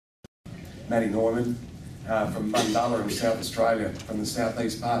Neumann from Bundulla in South Australia, from the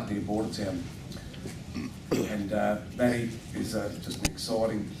southeast part near Bordertown. And Matty is just an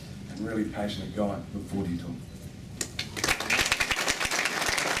exciting and really passionate guy. Look forward to your talk.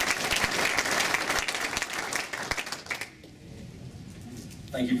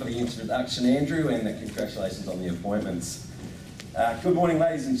 Thank you for the introduction, Andrew, and congratulations on the appointments. Good morning,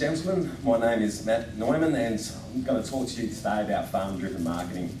 ladies and gentlemen. My name is Matt Neumann, and I'm going to talk to you today about farm-driven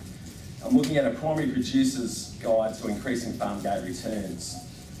marketing. I'm looking at a primary producer's guide to increasing farm gate returns.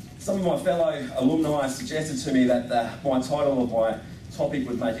 Some of my fellow alumni suggested to me that my title of my topic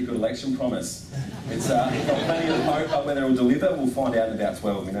would make a good election promise. It's got plenty of hope, but whether it will deliver, we'll find out in about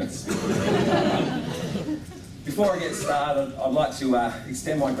 12 minutes. Before I get started, I'd like to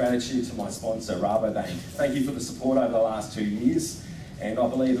extend my gratitude to my sponsor, Rabobank. Thank you for the support over the last 2 years, and I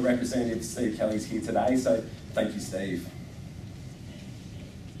believe the representative, Steve Kelly, is here today, so thank you, Steve.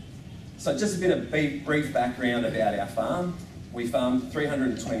 So just a bit of brief background about our farm. We farm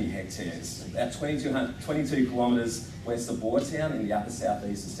 320 hectares, about 22 kilometres west of Bordertown in the upper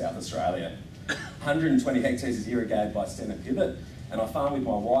southeast of South Australia. 120 hectares is irrigated by Centre Pivot, and I farm with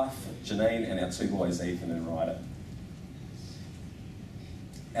my wife, Janine, and our 2 boys, Ethan and Ryder.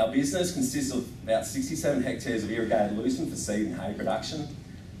 Our business consists of about 67 hectares of irrigated lucerne for seed and hay production,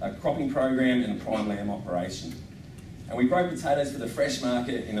 a cropping program and a prime lamb operation. And we grow potatoes for the fresh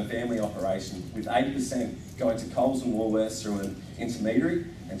market in a family operation, with 80% going to Coles and Woolworths through an intermediary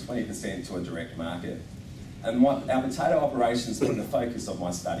and 20% to a direct market. And our potato operations have been the focus of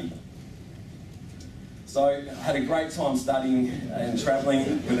my study. So I had a great time studying and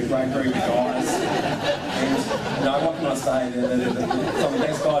travelling with a great group of guys. And you know, what can I say? They're some of the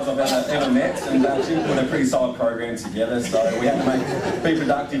best guys I've ever met, and we put a pretty solid program together. So we had to be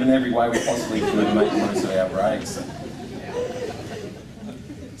productive in every way we possibly could and make the most of our breaks.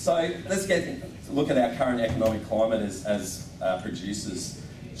 So let's look at our current economic climate as producers.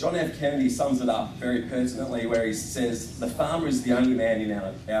 John F. Kennedy sums it up very pertinently, where he says, the farmer is the only man in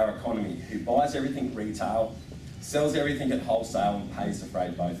our economy who buys everything retail, sells everything at wholesale, and pays the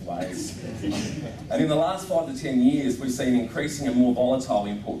freight both ways. And in the last 5 to 10 years, we've seen increasing and more volatile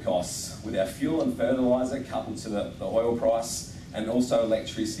input costs, with our fuel and fertiliser coupled to the oil price, and also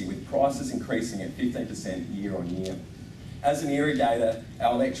electricity, with prices increasing at 15% year on year. As an irrigator,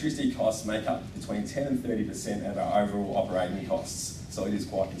 our electricity costs make up between 10 and 30% of our overall operating costs. So it is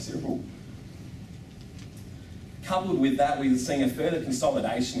quite considerable. Coupled with that, we're seeing a further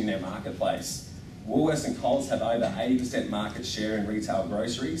consolidation in our marketplace. Woolworths and Coles have over 80% market share in retail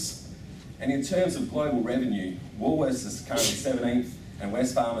groceries. And in terms of global revenue, Woolworths is currently 17th and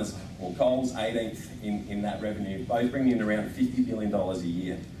Wesfarmers, or Coles, 18th in that revenue, both bringing in around $50 billion a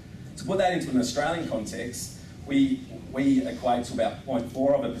year. To put that into an Australian context, we equate to about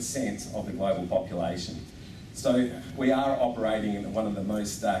 0.4% of the global population. So we are operating in one of the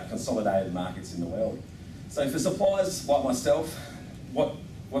most consolidated markets in the world. So for suppliers like myself, what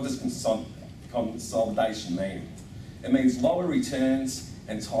does consolidation mean? It means lower returns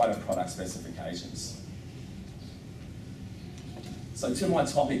and tighter product specifications. So to my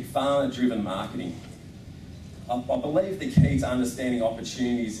topic, farmer-driven marketing. I believe the key to understanding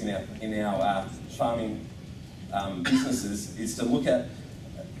opportunities in our farming businesses is to look at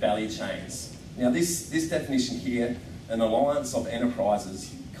value chains. Now this definition here, an alliance of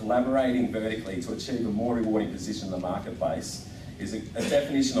enterprises collaborating vertically to achieve a more rewarding position in the marketplace, is a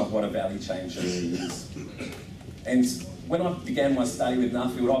definition of what a value chain truly is. And when I began my study with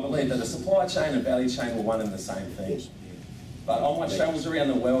Nuffield, I believed that a supply chain and value chain were one and the same thing. But on my travels around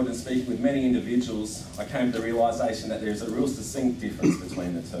the world and speaking with many individuals, I came to the realisation that there's a real distinct difference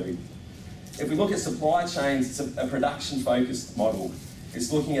between the two. If we look at supply chains, it's a production-focused model.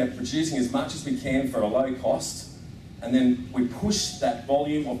 It's looking at producing as much as we can for a low cost, and then we push that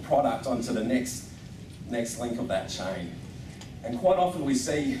volume of product onto the next link of that chain. And quite often we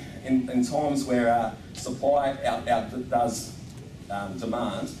see in times where supply outdoes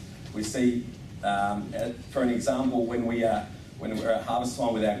demand, we see, for an example, when we're at harvest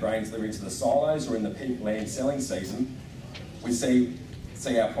time with our grains delivering to the silos or in the peak land selling season, we see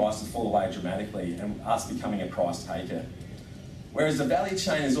our prices fall away dramatically and us becoming a price taker. Whereas the value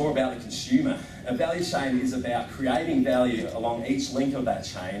chain is all about the consumer. A value chain is about creating value along each link of that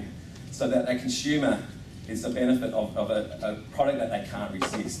chain so that a consumer is the benefit of a product that they can't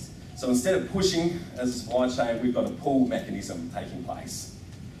resist. So instead of pushing as a supply chain, we've got a pull mechanism taking place.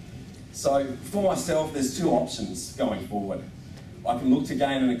 So for myself, there's 2 options going forward. I can look to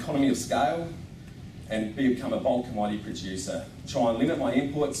gain an economy of scale and become a bulk commodity producer, try and limit my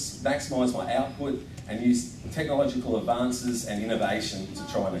inputs, maximise my output, and use technological advances and innovation to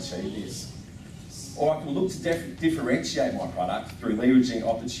try and achieve this. or I can look to differentiate my product through leveraging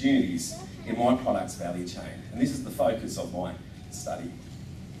opportunities in my product's value chain. And this is the focus of my study.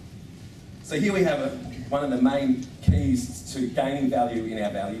 So here we have one of the main keys to gaining value in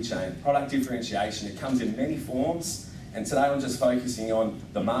our value chain, product differentiation. It comes in many forms, and today I'm just focusing on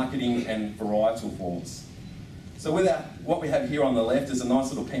the marketing and varietal forms. So what we have here on the left is a nice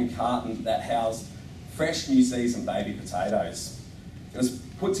little pink carton that housed fresh New Season baby potatoes. It was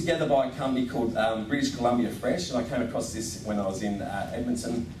put together by a company called British Columbia Fresh, and I came across this when I was in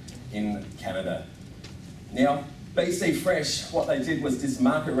Edmonton in Canada. Now, BC Fresh, what they did was this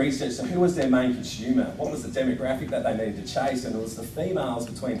market research. So who was their main consumer? What was the demographic that they needed to chase? And it was the females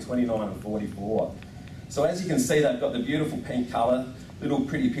between 29 and 44. So as you can see, they've got the beautiful pink colour, little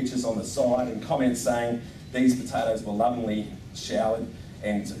pretty pictures on the side, and comments saying these potatoes were lovingly showered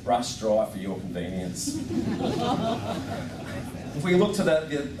and brushed dry for your convenience. If we look to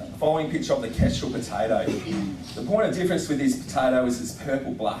the following picture of the Kestrel potato, the point of difference with this potato is its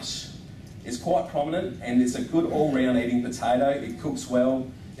purple blush. It's quite prominent, and it's a good all-round eating potato. It cooks well,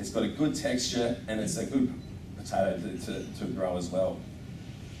 it's got a good texture, and it's a good potato to grow as well.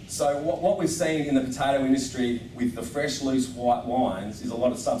 So what we've seen in the potato industry with the fresh, loose white lines is a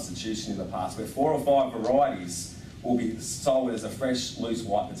lot of substitution in the past, where 4 or 5 varieties will be sold as a fresh, loose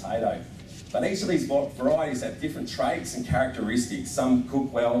white potato. But each of these varieties have different traits and characteristics. Some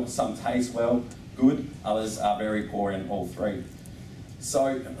cook well, some taste well, good, others are very poor in all three.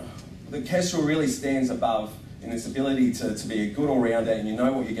 So the Kestrel really stands above in its ability to be a good all-rounder, and you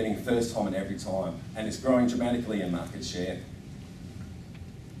know what you're getting first time and every time, and it's growing dramatically in market share.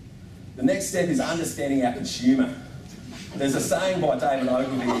 The next step is understanding our consumer. There's a saying by David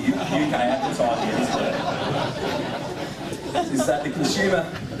Ogilvy, a UK advertising expert, is that the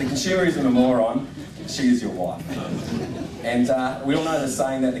consumer isn't a moron, she is your wife. And we all know the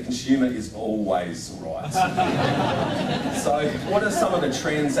saying that the consumer is always right. So what are some of the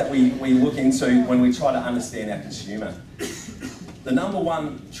trends that we look into when we try to understand our consumer? The number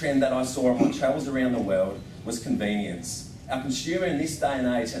one trend that I saw on my travels around the world was convenience. Our consumer in this day and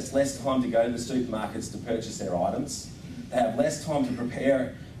age has less time to go to the supermarkets to purchase their items. They have less time to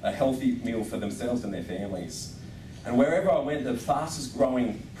prepare a healthy meal for themselves and their families. And wherever I went, the fastest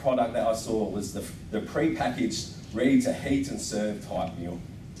growing product that I saw was the pre-packaged, ready to heat and serve type meal.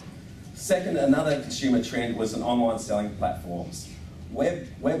 Second, another consumer trend was an online selling platforms.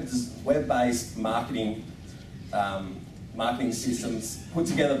 Web-based marketing systems put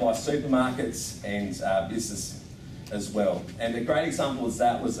together by supermarkets and business as well. And a great example of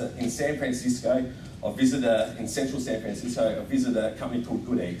that was in San Francisco. In central San Francisco, I visited a company called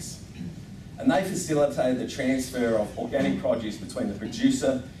Good Eggs. And they facilitated the transfer of organic produce between the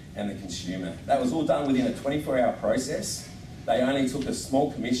producer and the consumer. That was all done within a 24-hour process. They only took a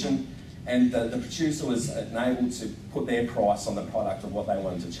small commission, and the producer was enabled to put their price on the product of what they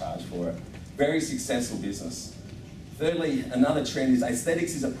wanted to charge for it. Very successful business. Thirdly, another trend is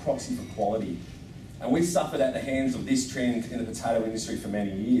aesthetics is a proxy for quality. And we suffered at the hands of this trend in the potato industry for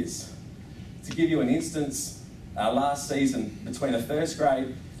many years. To give you an instance, last season, between a first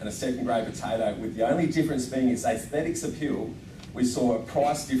grade and a second grade potato, with the only difference being its aesthetics appeal, we saw a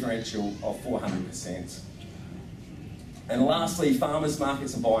price differential of 400%. And lastly, farmers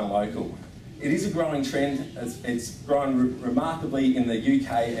markets are buying local. It is a growing trend. It's grown remarkably in the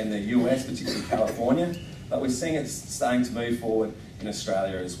UK and the US, particularly California, but we're seeing it starting to move forward in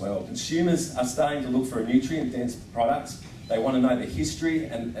Australia as well. Consumers are starting to look for a nutrient-dense product. They want to know the history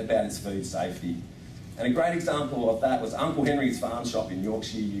and about its food safety. And a great example of that was Uncle Henry's farm shop in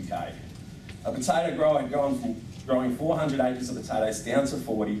Yorkshire, UK. A potato grower had gone from growing 400 acres of potatoes down to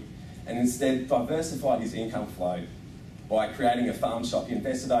 40, and instead diversified his income flow by creating a farm shop. He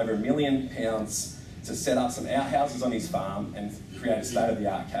invested over £1 million to set up some outhouses on his farm and create a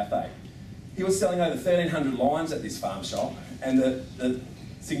state-of-the-art cafe. He was selling over 1,300 lines at this farm shop, and the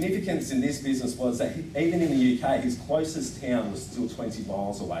significance in this business was that even in the UK, his closest town was still 20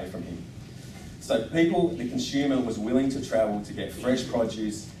 miles away from him. So people, the consumer, was willing to travel to get fresh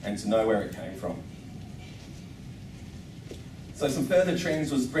produce and to know where it came from. So some further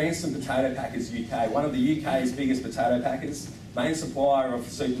trends was Branston Potato Packers UK, one of the UK's biggest potato packers, main supplier of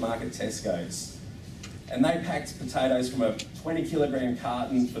supermarket Tesco's. And they packed potatoes from a 20 kilogram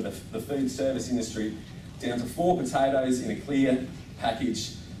carton for the food service industry down to 4 potatoes in a clear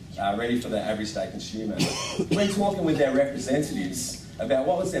package ready for the average day consumer. When talking with their representatives about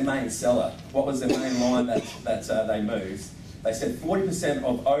what was their main seller, what was their main line that they moved, they said 40%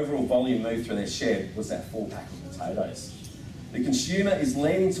 of overall volume moved through their shed was that 4 pack of potatoes. The consumer is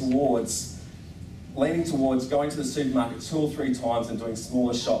leaning towards leaning towards going to the supermarket 2 or 3 times and doing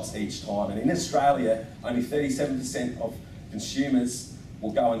smaller shops each time. And in Australia, only 37% of consumers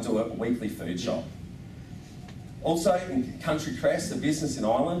will go and do a weekly food shop. Also, in Country Crest, a business in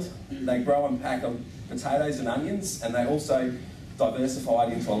Ireland, they grow and pack potatoes and onions, and they also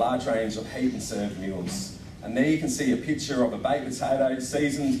diversified into a large range of heat and serve meals. And there you can see a picture of a baked potato,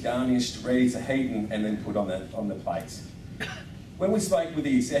 seasoned, garnished, ready to heat and then put on the plate. When we spoke with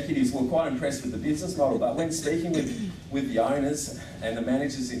the executives, we were quite impressed with the business model, but when speaking with the owners and the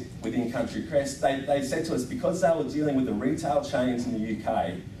managers within Country Crest, they said to us, because they were dealing with the retail chains in the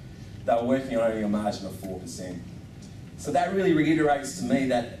UK, they were working on only a margin of 4%. So that really reiterates to me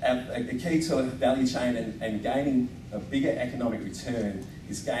that the key to a value chain and gaining a bigger economic return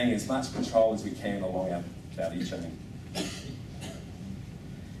is gaining as much control as we can along our value chain.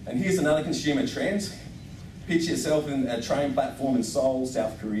 And here's another consumer trend. Picture yourself in a train platform in Seoul,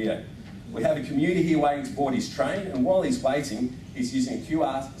 South Korea. We have a commuter here waiting to board his train, and while he's waiting, he's using a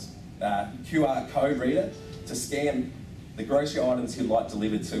QR code reader to scan the grocery items he'd like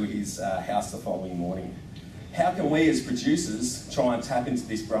delivered to his house the following morning. How can we as producers try and tap into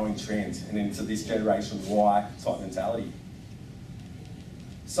this growing trend and into this Generation Y type mentality?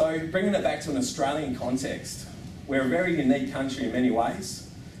 So bringing it back to an Australian context, we're a very unique country in many ways.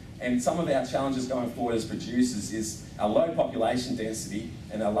 And some of our challenges going forward as producers is our low population density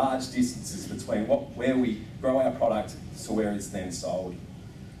and our large distances between where we grow our product to where it's then sold.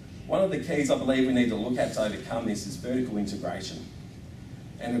 One of the keys I believe we need to look at to overcome this is vertical integration.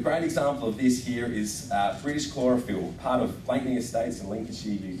 And a great example of this here is British Chlorophyll, part of Blakeney Estates in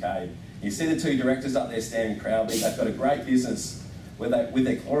Lincolnshire, UK. You see the 2 directors up there standing proudly. They've got a great business where with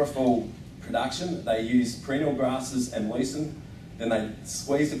their chlorophyll production, they use perennial grasses and lucerne. Then they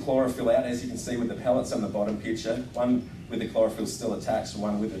squeeze the chlorophyll out, as you can see with the pellets on the bottom picture, one with the chlorophyll still attached and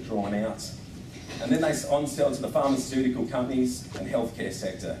one with it drawn out. And then they on-sell to the pharmaceutical companies and healthcare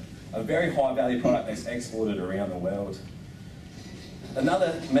sector. A very high value product that's exported around the world.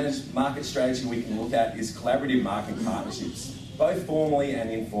 Another managed market strategy we can look at is collaborative marketing partnerships, both formally and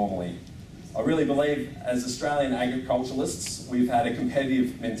informally. I really believe as Australian agriculturalists, we've had a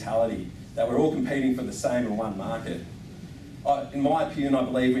competitive mentality that we're all competing for the same in one market. In my opinion, I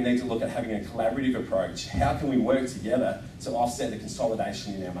believe we need to look at having a collaborative approach. How can we work together to offset the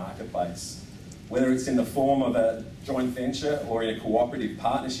consolidation in our marketplace? Whether it's in the form of a joint venture or in a cooperative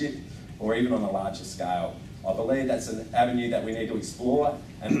partnership or even on a larger scale. I believe that's an avenue that we need to explore,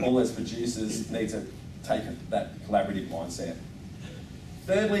 and all as producers need to take that collaborative mindset.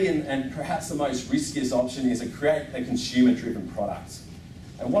 Thirdly, and perhaps the most riskiest option, is to create a consumer-driven product.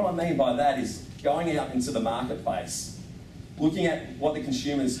 And what I mean by that is going out into the marketplace, looking at what the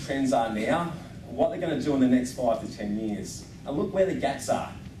consumers' trends are now, what they're going to do in the next 5 to 10 years, and look where the gaps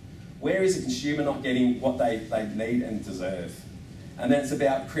are. Where is the consumer not getting what they need and deserve? And then it's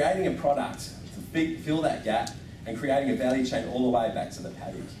about creating a product to fill that gap and creating a value chain all the way back to the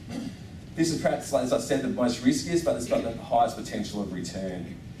paddock. This is perhaps, as I said, the most riskiest, but it's got the highest potential of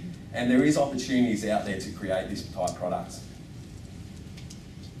return. And there is opportunities out there to create this type product.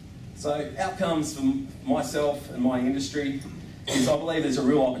 So outcomes from myself and my industry is I believe there's a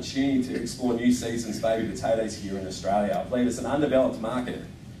real opportunity to explore new seasons baby potatoes here in Australia. I believe it's an undeveloped market.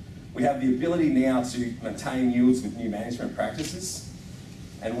 We have the ability now to maintain yields with new management practices.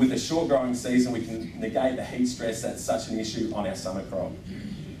 And with a short growing season, we can negate the heat stress that's such an issue on our summer crop.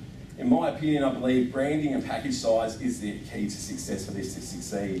 In my opinion, I believe branding and package size is the key to success for this to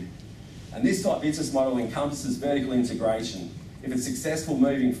succeed. And this type of business model encompasses vertical integration. If it's successful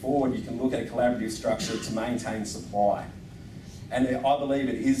moving forward, you can look at a collaborative structure to maintain supply. And I believe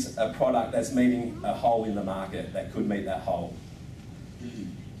it is a product that's meeting a hole in the market that could meet that hole.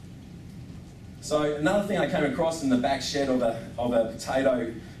 So another thing I came across in the back shed of a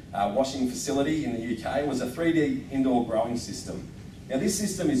potato washing facility in the UK was a 3D indoor growing system. Now this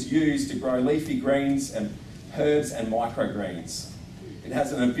system is used to grow leafy greens and herbs and microgreens. It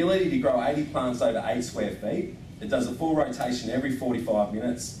has an ability to grow 80 plants over 8 square feet. It does a full rotation every 45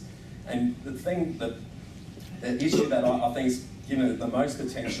 minutes. And the issue that I think is given it the most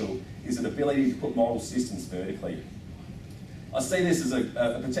potential is an ability to put model systems vertically. I see this as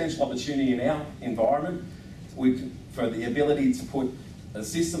a potential opportunity in our environment for the ability to put a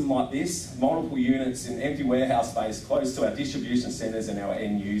system like this, multiple units in empty warehouse space close to our distribution centres and our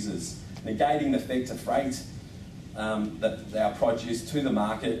end users, negating the effect of freight that our produce to the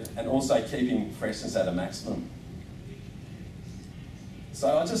market and also keeping freshness at a maximum.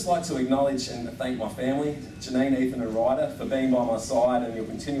 So I'd just like to acknowledge and thank my family, Janine, Ethan and Ryder, for being by my side and your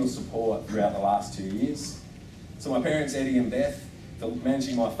continual support throughout the last 2 years. To my parents, Eddie and Beth,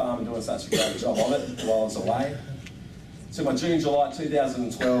 managing my farm and doing such a great job of it while I was away. To my June-July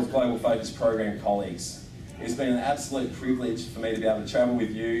 2012 Global Focus Program colleagues, it's been an absolute privilege for me to be able to travel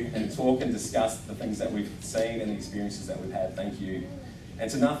with you and talk and discuss the things that we've seen and the experiences that we've had. Thank you. And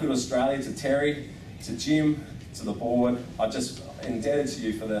to Nuffield Australia, to Terry, to Jim, to the board, I'm just indebted to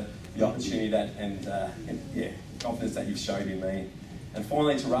you for the opportunity that and confidence that you've showed in me. And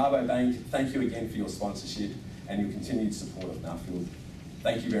finally, to Rabobank, thank you again for your sponsorship and your continued support of Nuffield.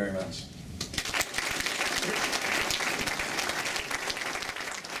 Thank you very much.